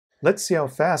Let's see how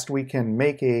fast we can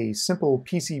make a simple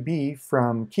PCB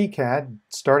from KiCAD,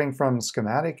 starting from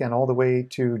schematic and all the way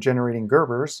to generating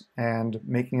gerbers and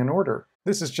making an order.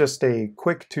 This is just a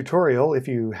quick tutorial if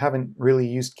you haven't really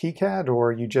used KiCAD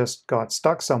or you just got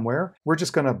stuck somewhere. We're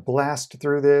just going to blast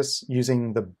through this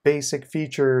using the basic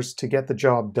features to get the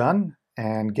job done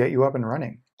and get you up and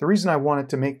running. The reason I wanted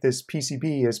to make this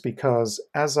PCB is because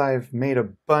as I've made a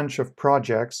bunch of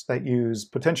projects that use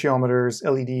potentiometers,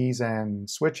 LEDs, and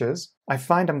switches, I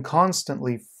find I'm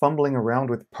constantly fumbling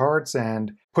around with parts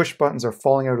and push buttons are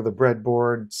falling out of the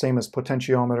breadboard, same as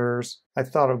potentiometers. I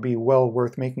thought it would be well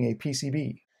worth making a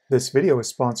PCB. This video is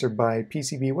sponsored by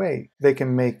PCBWay. They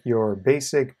can make your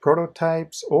basic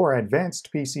prototypes or advanced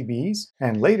PCBs,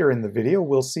 and later in the video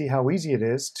we'll see how easy it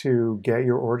is to get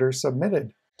your order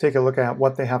submitted. Take a look at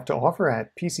what they have to offer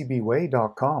at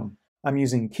PCBWay.com. I'm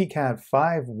using KiCAD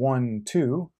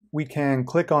 5.1.2. We can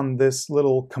click on this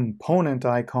little component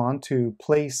icon to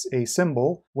place a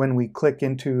symbol when we click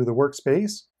into the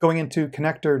workspace. Going into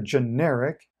connector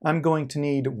generic, I'm going to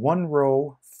need 1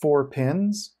 row 4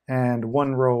 pins and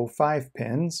 1 row 5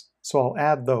 pins, so I'll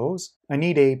add those. I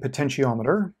need a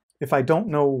potentiometer. If I don't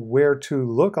know where to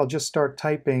look, I'll just start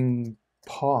typing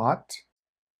pot.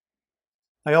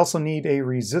 I also need a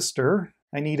resistor.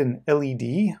 I need an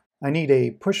LED. I need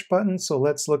a push button, so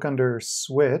let's look under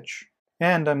switch.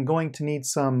 And I'm going to need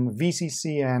some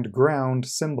VCC and ground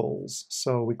symbols.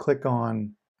 So we click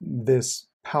on this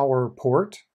power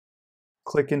port,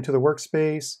 click into the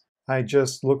workspace. I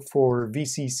just look for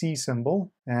VCC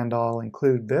symbol, and I'll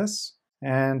include this,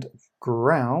 and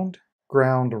ground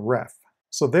ref.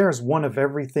 So there's one of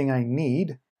everything I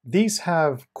need. These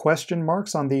have question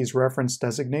marks on these reference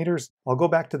designators. I'll go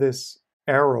back to this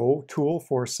arrow tool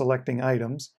for selecting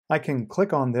items. I can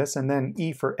click on this and then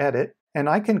E for edit, and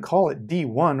I can call it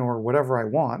D1 or whatever I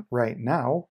want right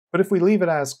now. But if we leave it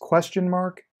as question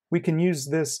mark, we can use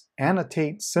this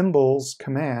annotate symbols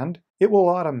command. It will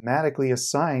automatically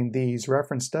assign these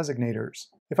reference designators.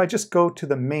 If I just go to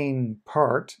the main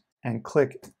part and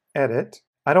click edit,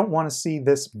 I don't want to see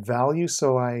this value,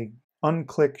 so I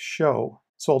unclick show.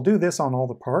 So I'll do this on all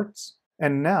the parts.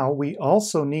 And now we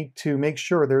also need to make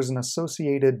sure there's an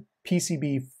associated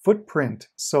PCB footprint.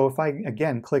 So if I,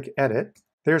 again, click edit,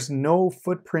 there's no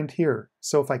footprint here.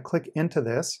 So if I click into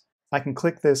this, I can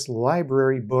click this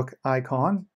library book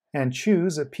icon and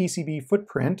choose a PCB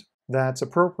footprint that's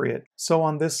appropriate. So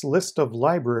on this list of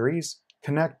libraries,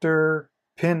 connector,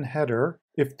 pin header,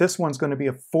 if this one's going to be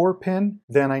a 4-pin,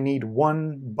 then I need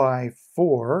 1 by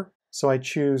 4. So I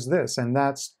choose this, and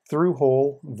that's through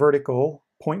hole, vertical,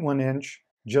 0.1 inch,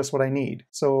 just what I need.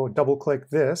 So double click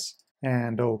this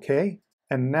and OK.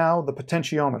 And now the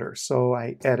potentiometer. So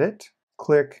I edit,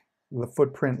 click the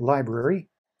footprint library,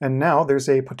 and now there's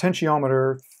a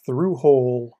potentiometer through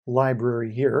hole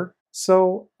library here.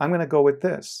 So I'm going to go with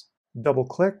this. Double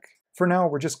click. For now,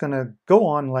 we're just going to go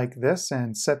on like this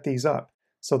and set these up.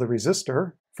 So the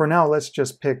resistor, for now, let's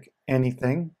just pick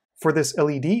anything. For this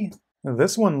LED,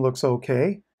 this one looks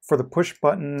okay. For the push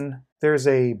button, there's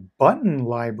a button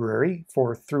library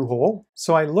for through hole.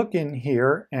 So I look in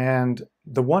here and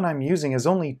the one I'm using is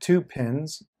only 2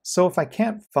 pins. So if I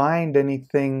can't find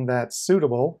anything that's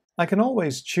suitable, I can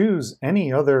always choose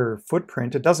any other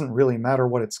footprint. It doesn't really matter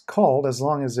what it's called as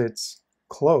long as it's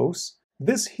close.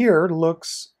 This here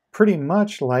looks pretty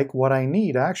much like what I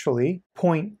need actually.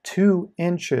 0.2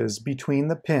 inches between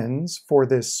the pins for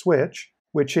this switch,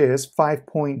 which is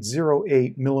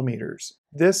 5.08 millimeters.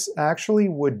 This actually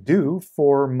would do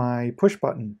for my push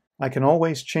button. I can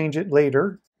always change it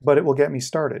later, but it will get me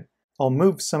started. I'll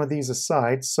move some of these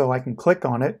aside so I can click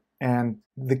on it, and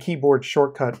the keyboard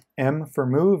shortcut M for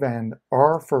move and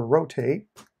R for rotate.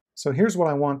 So here's what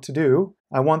I want to do.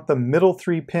 I want the middle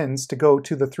 3 pins to go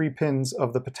to the 3 pins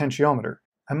of the potentiometer.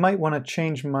 I might want to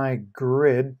change my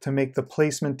grid to make the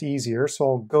placement easier, so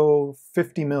I'll go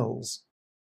 50 mils.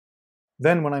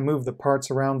 Then when I move the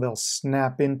parts around, they'll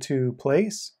snap into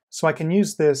place. So I can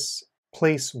use this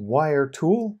place wire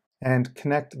tool and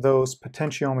connect those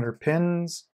potentiometer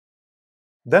pins.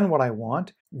 Then what I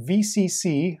want,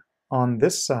 VCC on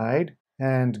this side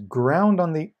and ground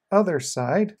on the other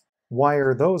side,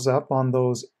 wire those up on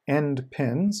those end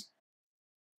pins.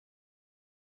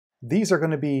 These are going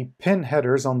to be pin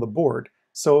headers on the board.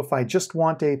 So if I just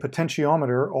want a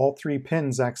potentiometer, all 3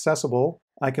 pins accessible,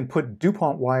 I can put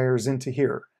DuPont wires into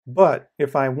here. But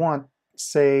if I want,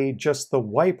 say, just the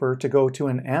wiper to go to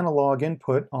an analog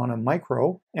input on a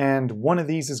micro, and one of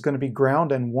these is going to be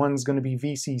ground and one's going to be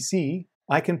VCC,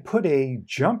 I can put a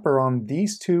jumper on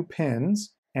these 2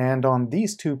 pins and on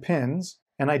these 2 pins,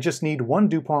 and I just need 1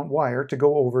 DuPont wire to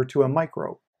go over to a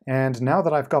micro. And now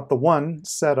that I've got the one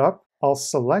set up, I'll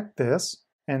select this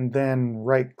and then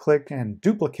right-click and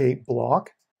duplicate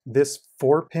block. This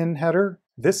 4-pin header,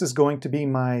 this is going to be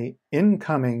my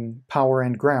incoming power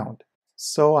and ground.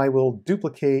 So I will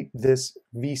duplicate this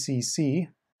VCC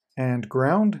and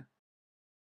ground.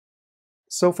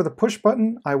 So for the push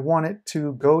button, I want it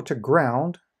to go to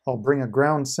ground. I'll bring a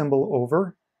ground symbol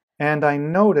over. And I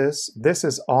notice this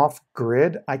is off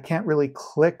grid. I can't really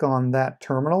click on that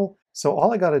terminal. So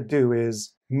all I got to do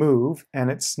is move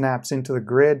and it snaps into the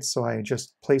grid. So I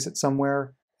just place it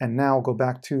somewhere and now go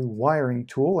back to wiring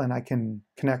tool and I can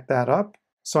connect that up.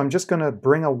 So I'm just going to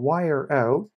bring a wire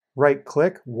out, right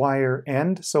click, wire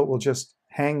end. So it will just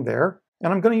hang there.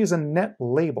 And I'm going to use a net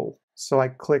label. So I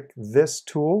click this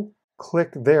tool,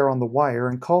 click there on the wire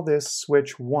and call this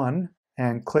switch 1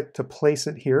 and click to place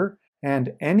it here.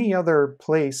 And any other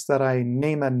place that I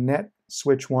name a net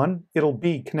switch 1, it'll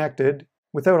be connected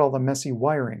without all the messy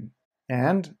wiring.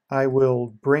 And I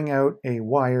will bring out a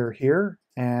wire here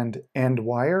and end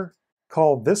wire.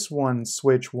 Call this one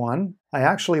switch 1. I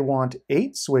actually want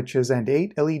 8 switches and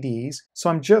 8 LEDs, so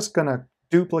I'm just going to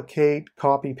duplicate,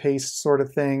 copy, paste sort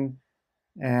of thing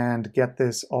and get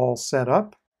this all set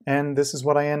up. And this is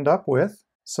what I end up with.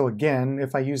 So again,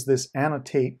 if I use this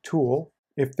annotate tool,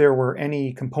 if there were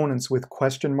any components with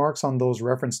question marks on those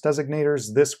reference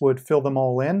designators, this would fill them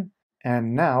all in.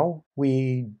 And now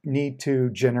we need to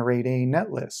generate a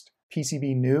netlist.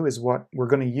 PCB new is what we're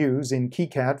going to use in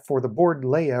KiCAD for the board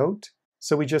layout.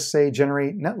 So we just say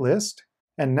generate netlist.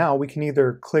 And now we can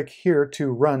either click here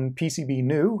to run PCB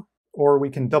new, or we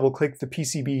can double click the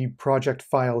PCB project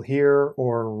file here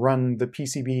or run the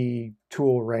PCB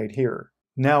tool right here.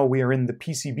 Now we are in the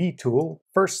PCB tool.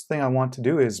 First thing I want to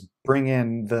do is bring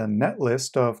in the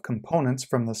netlist of components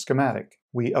from the schematic.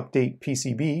 We update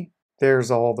PCB. There's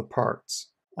all the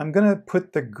parts. I'm going to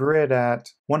put the grid at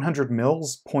 100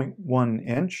 mils, 0.1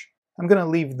 inch. I'm going to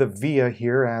leave the via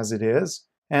here as it is.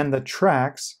 And the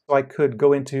tracks, so I could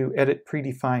go into edit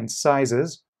predefined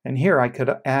sizes. And here I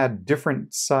could add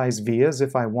different size vias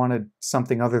if I wanted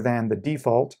something other than the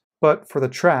default. But for the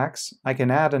tracks, I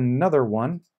can add another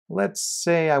one. Let's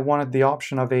say I wanted the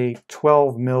option of a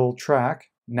 12 mil track.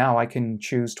 Now I can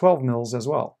choose 12 mils as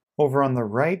well. Over on the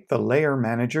right, the layer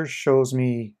manager shows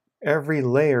me every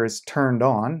layer is turned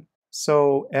on.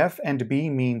 So F and B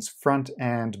means front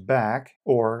and back,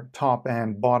 or top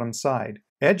and bottom side.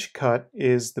 Edge cut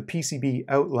is the PCB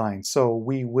outline, so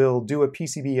we will do a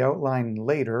PCB outline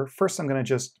later. First I'm going to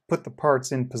just put the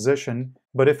parts in position,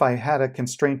 but if I had a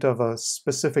constraint of a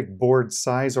specific board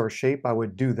size or shape, I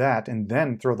would do that and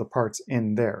then throw the parts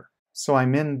in there. So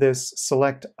I'm in this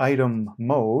select item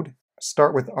mode.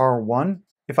 Start with R1.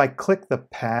 If I click the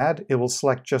pad, it will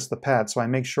select just the pad, so I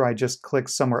make sure I just click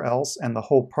somewhere else and the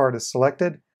whole part is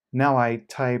selected. Now I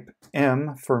type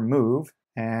M for move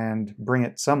and bring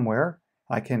it somewhere.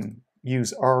 I can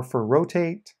use R for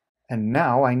rotate, and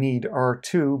now I need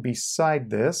R2 beside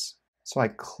this, so I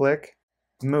click,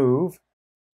 move.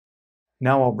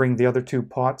 Now I'll bring the other two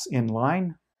pots in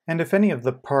line, and if any of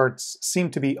the parts seem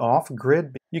to be off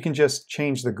grid, you can just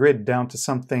change the grid down to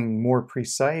something more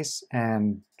precise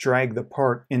and drag the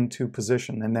part into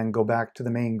position and then go back to the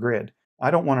main grid.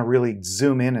 I don't want to really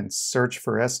zoom in and search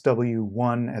for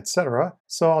SW1, etc.,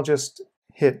 so I'll just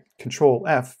hit Control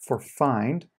F for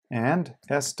find. And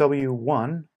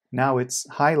SW1, now it's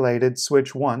highlighted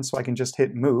switch 1, so I can just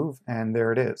hit move, and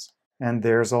there it is. And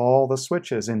there's all the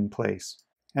switches in place.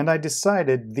 And I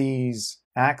decided these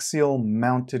axial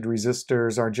mounted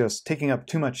resistors are just taking up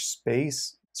too much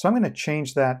space, so I'm going to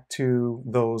change that to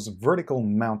those vertical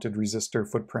mounted resistor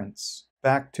footprints.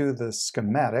 Back to the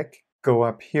schematic, go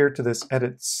up here to this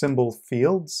edit symbol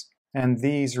fields, and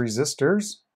these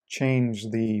resistors, change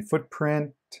the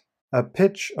footprint. A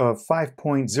pitch of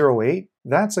 5.08,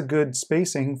 that's a good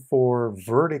spacing for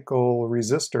vertical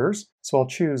resistors, so I'll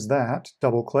choose that,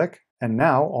 double click, and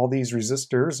now all these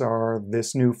resistors are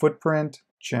this new footprint,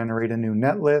 generate a new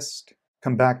netlist,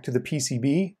 come back to the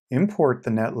PCB, import the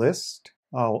netlist,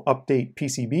 I'll update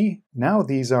PCB. Now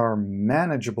these are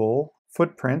manageable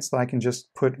footprints that I can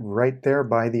just put right there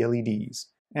by the LEDs.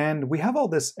 And we have all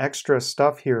this extra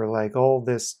stuff here, like all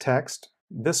this text.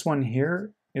 This one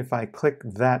here, if I click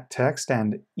that text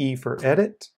and E for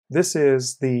edit, this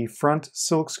is the front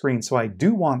silk screen, so I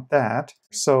do want that.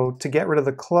 So to get rid of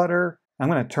the clutter, I'm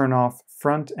going to turn off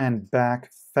front and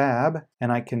back fab,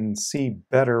 and I can see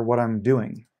better what I'm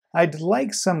doing. I'd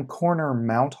like some corner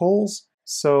mount holes,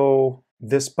 so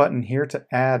this button here to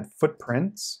add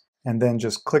footprints, and then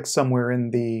just click somewhere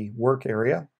in the work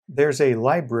area. There's a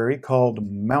library called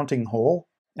mounting hole.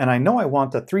 And I know I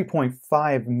want a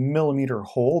 3.5 millimeter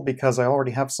hole because I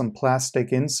already have some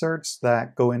plastic inserts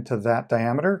that go into that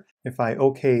diameter. If I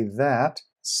OK that,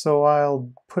 so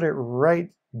I'll put it right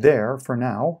there for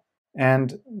now.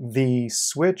 And the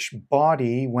switch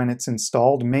body, when it's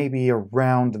installed, may be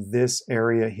around this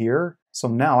area here. So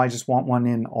now I just want one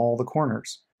in all the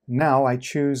corners. Now I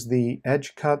choose the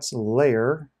edge cuts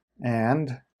layer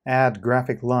and add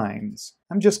graphic lines.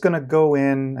 I'm just going to go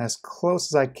in as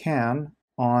close as I can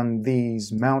on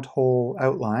these mount hole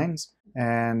outlines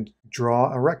and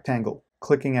draw a rectangle,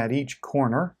 clicking at each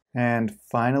corner, and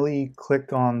finally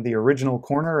click on the original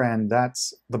corner, and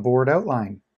that's the board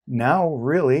outline. Now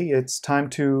really it's time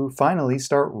to finally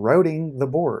start routing the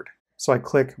board. So I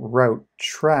click Route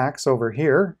Tracks over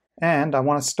here, and I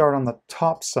want to start on the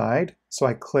top side, so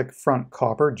I click Front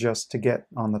Copper just to get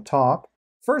on the top.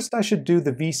 First I should do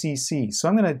the VCC, so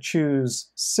I'm going to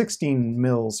choose 16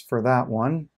 mils for that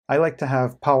one. I like to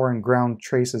have power and ground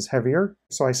traces heavier,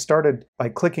 so I started by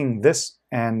clicking this,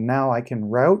 and now I can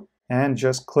route and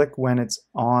just click when it's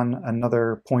on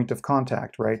another point of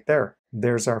contact right there.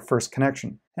 There's our first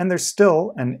connection. And there's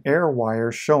still an air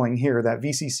wire showing here that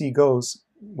VCC goes,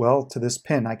 well, to this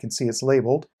pin. I can see it's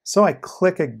labeled. So I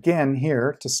click again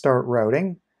here to start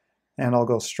routing, and I'll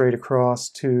go straight across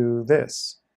to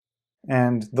this.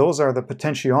 And those are the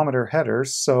potentiometer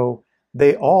headers, so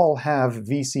they all have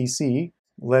VCC.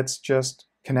 Let's just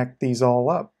connect these all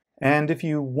up. And if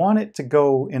you want it to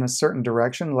go in a certain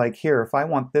direction, like here, if I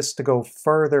want this to go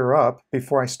further up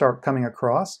before I start coming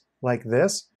across, like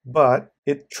this, but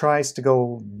it tries to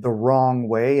go the wrong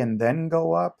way and then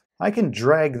go up, I can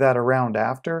drag that around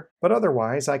after, but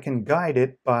otherwise I can guide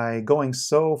it by going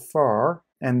so far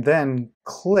and then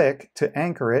click to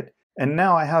anchor it, and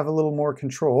now I have a little more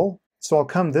control. So I'll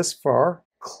come this far,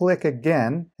 click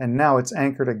again, and now it's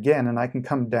anchored again, and I can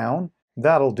come down.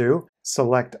 That'll do.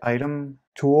 Select Item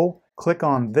tool, click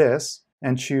on this,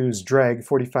 and choose Drag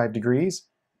 45 degrees.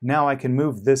 Now I can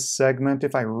move this segment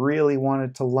if I really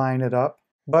wanted to line it up,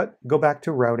 but go back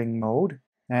to routing mode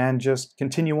and just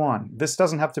continue on. This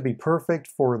doesn't have to be perfect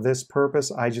for this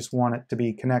purpose, I just want it to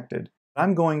be connected.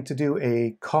 I'm going to do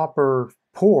a copper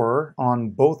pour on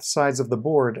both sides of the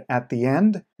board at the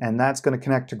end, and that's going to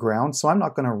connect to ground, so I'm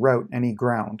not going to route any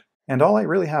ground. And all I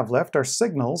really have left are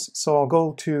signals, so I'll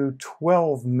go to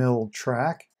 12 mil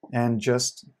track and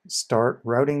just start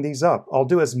routing these up. I'll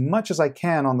do as much as I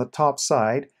can on the top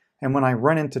side, and when I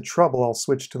run into trouble, I'll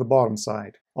switch to the bottom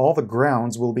side. All the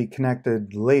grounds will be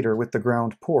connected later with the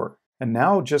ground pour. And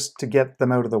now, just to get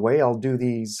them out of the way, I'll do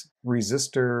these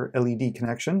resistor LED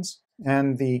connections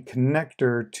and the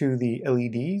connector to the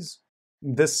LEDs.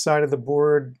 This side of the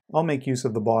board, I'll make use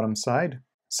of the bottom side.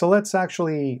 So let's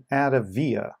actually add a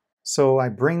via. So I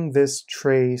bring this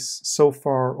trace so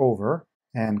far over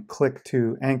and click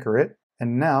to anchor it.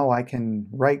 And now I can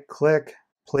right-click,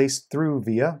 place through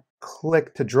via,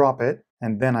 click to drop it,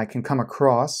 and then I can come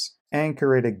across,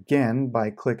 anchor it again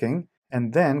by clicking,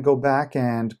 and then go back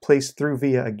and place through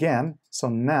via again. So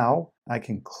now I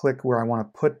can click where I want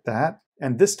to put that.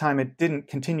 And this time it didn't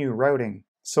continue routing.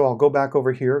 So I'll go back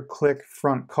over here, click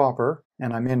Front Copper,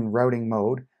 and I'm in routing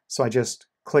mode. So I just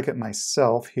click it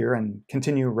myself here and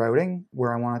continue routing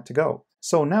where I want it to go.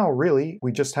 So now really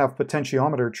we just have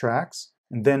potentiometer tracks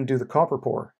and then do the copper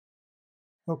pour.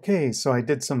 Okay, so I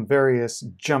did some various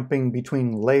jumping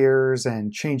between layers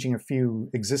and changing a few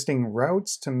existing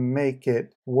routes to make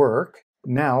it work.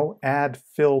 Now add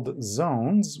filled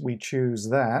zones, we choose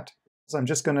that. So I'm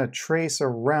just going to trace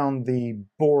around the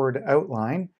board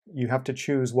outline. You have to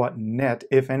choose what net,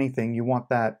 if anything, you want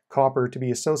that copper to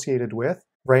be associated with.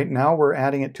 Right now we're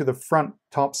adding it to the front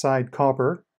top side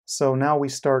copper. So now we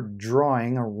start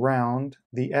drawing around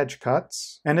the edge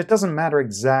cuts. And it doesn't matter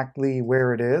exactly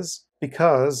where it is,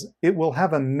 because it will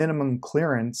have a minimum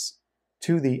clearance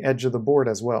to the edge of the board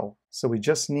as well. So we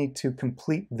just need to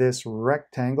complete this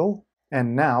rectangle.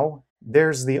 And now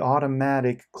there's the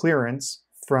automatic clearance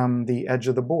from the edge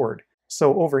of the board.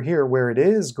 So over here where it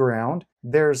is ground,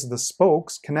 there's the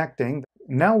spokes connecting.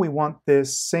 Now we want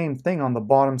this same thing on the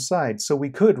bottom side. So we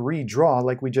could redraw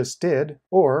like we just did,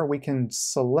 or we can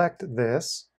select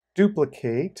this,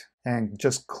 duplicate, and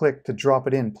just click to drop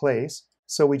it in place.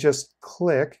 So we just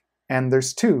click, and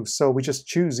there's two, so we just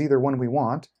choose either one we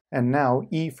want. And now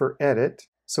E for edit,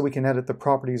 so we can edit the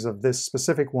properties of this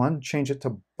specific one, change it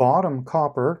to bottom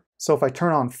copper. So if I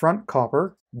turn on front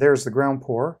copper, there's the ground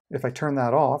pour. If I turn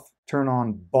that off, turn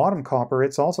on bottom copper,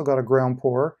 it's also got a ground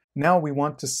pour. Now we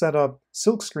want to set up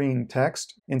silkscreen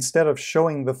text. Instead of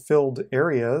showing the filled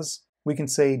areas, we can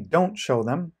say don't show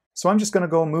them. So I'm just going to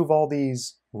go move all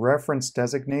these reference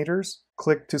designators.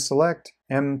 Click to select,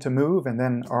 M to move, and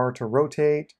then R to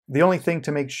rotate. The only thing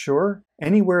to make sure,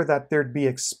 anywhere that there'd be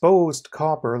exposed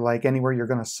copper, like anywhere you're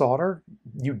going to solder,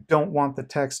 you don't want the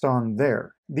text on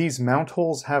there. These mount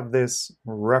holes have this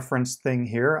reference thing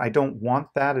here. I don't want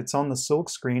that. It's on the silk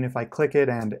screen. If I click it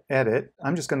and edit,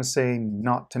 I'm just going to say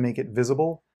not to make it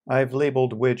visible. I've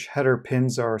labeled which header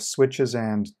pins are switches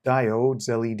and diodes,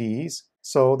 LEDs.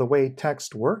 So the way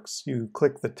text works, you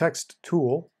click the text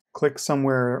tool, click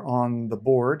somewhere on the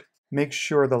board, make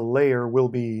sure the layer will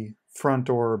be front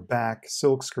or back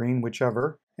silkscreen,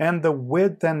 whichever. And the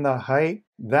width and the height,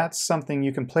 that's something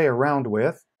you can play around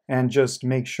with and just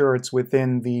make sure it's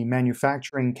within the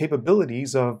manufacturing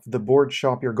capabilities of the board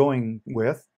shop you're going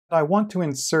with. I want to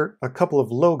insert a couple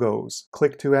of logos.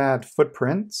 Click to add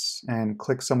footprints and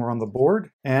click somewhere on the board.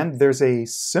 And there's a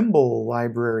symbol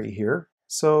library here.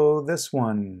 So this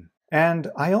one. And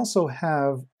I also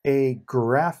have a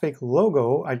graphic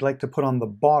logo I'd like to put on the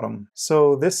bottom.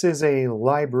 So this is a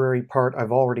library part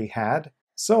I've already had.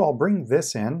 So I'll bring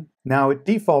this in. Now it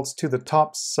defaults to the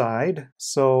top side,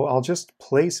 so I'll just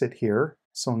place it here.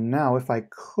 So now if I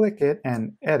click it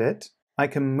and edit, I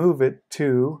can move it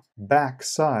to back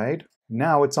side.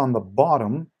 Now it's on the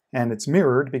bottom and it's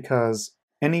mirrored because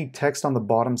any text on the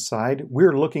bottom side,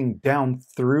 we're looking down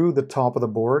through the top of the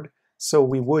board, so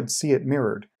we would see it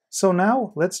mirrored. So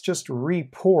now let's just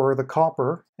re-pour the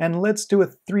copper and let's do a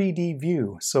 3D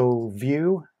view. So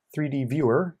view, 3D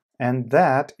viewer, and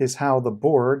that is how the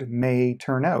board may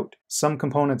turn out. Some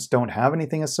components don't have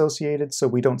anything associated, so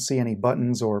we don't see any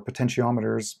buttons or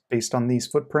potentiometers based on these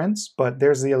footprints, but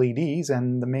there's the LEDs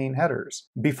and the main headers.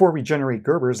 Before we generate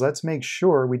Gerbers, let's make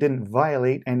sure we didn't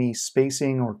violate any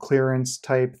spacing or clearance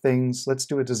type things. Let's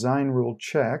do a design rule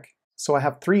check. So I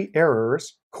have 3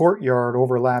 errors. Courtyard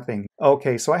overlapping.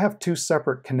 Okay, so I have 2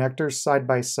 separate connectors side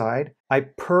by side. I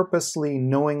purposely,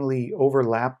 knowingly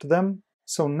overlapped them.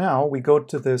 So now we go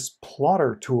to this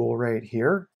plotter tool right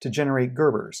here to generate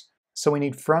Gerbers. So we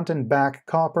need front and back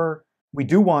copper. We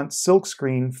do want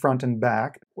silkscreen front and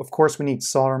back. Of course, we need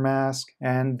solder mask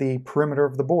and the perimeter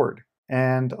of the board.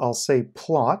 And I'll say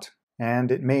plot,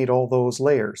 and it made all those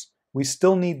layers. We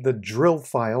still need the drill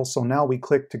file, so now we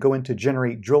click to go into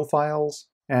generate drill files.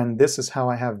 And this is how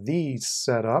I have these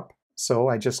set up. So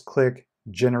I just click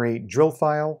generate drill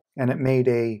file, and it made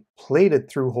a plated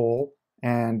through hole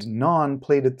and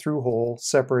non-plated through hole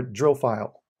separate drill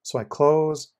file. So I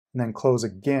close and then close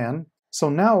again. So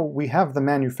now we have the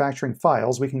manufacturing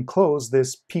files. We can close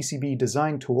this PCB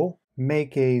design tool,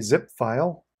 make a zip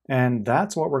file, and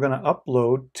that's what we're going to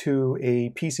upload to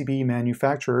a PCB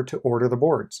manufacturer to order the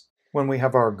boards. When we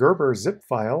have our Gerber zip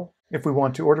file, if we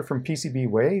want to order from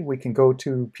PCBWay, we can go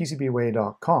to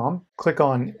PCBWay.com, click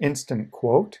on Instant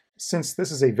Quote. Since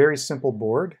this is a very simple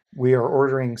board, we are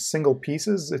ordering single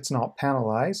pieces, it's not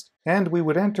panelized, and we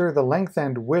would enter the length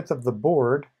and width of the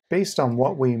board based on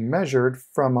what we measured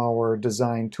from our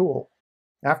design tool.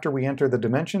 After we enter the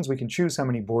dimensions, we can choose how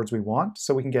many boards we want,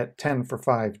 so we can get 10 for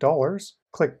 $5.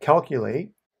 Click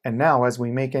Calculate, and now as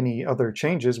we make any other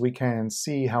changes, we can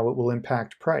see how it will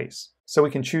impact price. So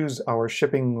we can choose our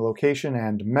shipping location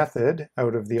and method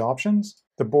out of the options.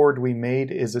 The board we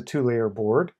made is a 2-layer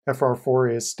board.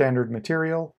 FR4 is standard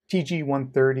material. TG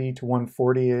 130 to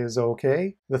 140 is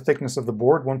okay. The thickness of the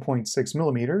board, 1.6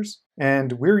 millimeters.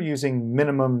 And we're using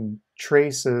minimum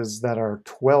traces that are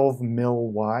 12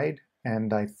 mil wide,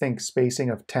 and I think spacing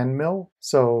of 10 mil.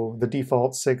 So the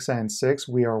default 6 and 6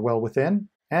 we are well within.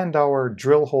 And our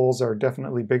drill holes are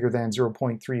definitely bigger than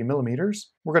 0.3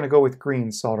 millimeters. We're going to go with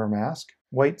green solder mask,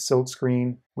 white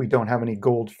silkscreen. We don't have any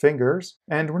gold fingers,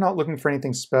 and we're not looking for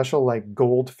anything special like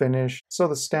gold finish, so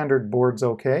the standard board's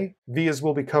okay. Vias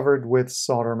will be covered with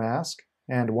solder mask,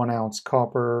 and 1 ounce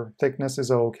copper thickness is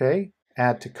okay.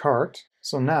 Add to cart.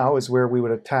 So now is where we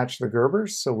would attach the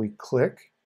Gerbers, so we click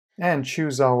and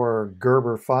choose our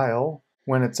Gerber file.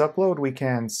 When it's uploaded, we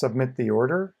can submit the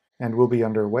order, and we'll be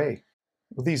underway.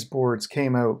 Well, these boards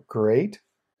came out great.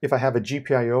 If I have a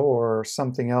GPIO or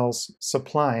something else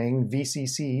supplying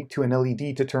VCC to an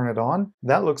LED to turn it on,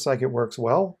 that looks like it works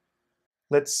well.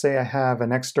 Let's say I have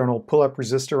an external pull-up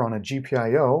resistor on a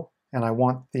GPIO and I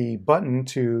want the button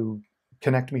to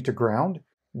connect me to ground.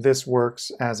 This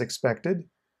works as expected.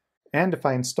 And if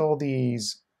I install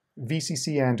these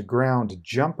VCC and ground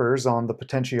jumpers on the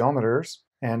potentiometers,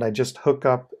 and I just hook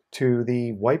up to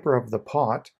the wiper of the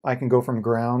pot, I can go from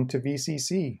ground to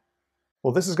VCC.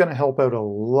 Well, this is going to help out a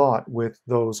lot with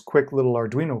those quick little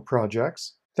Arduino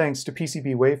projects. Thanks to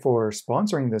PCBWay for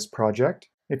sponsoring this project.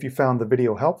 If you found the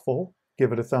video helpful,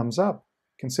 give it a thumbs up.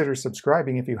 Consider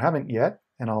subscribing if you haven't yet,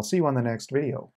 and I'll see you on the next video.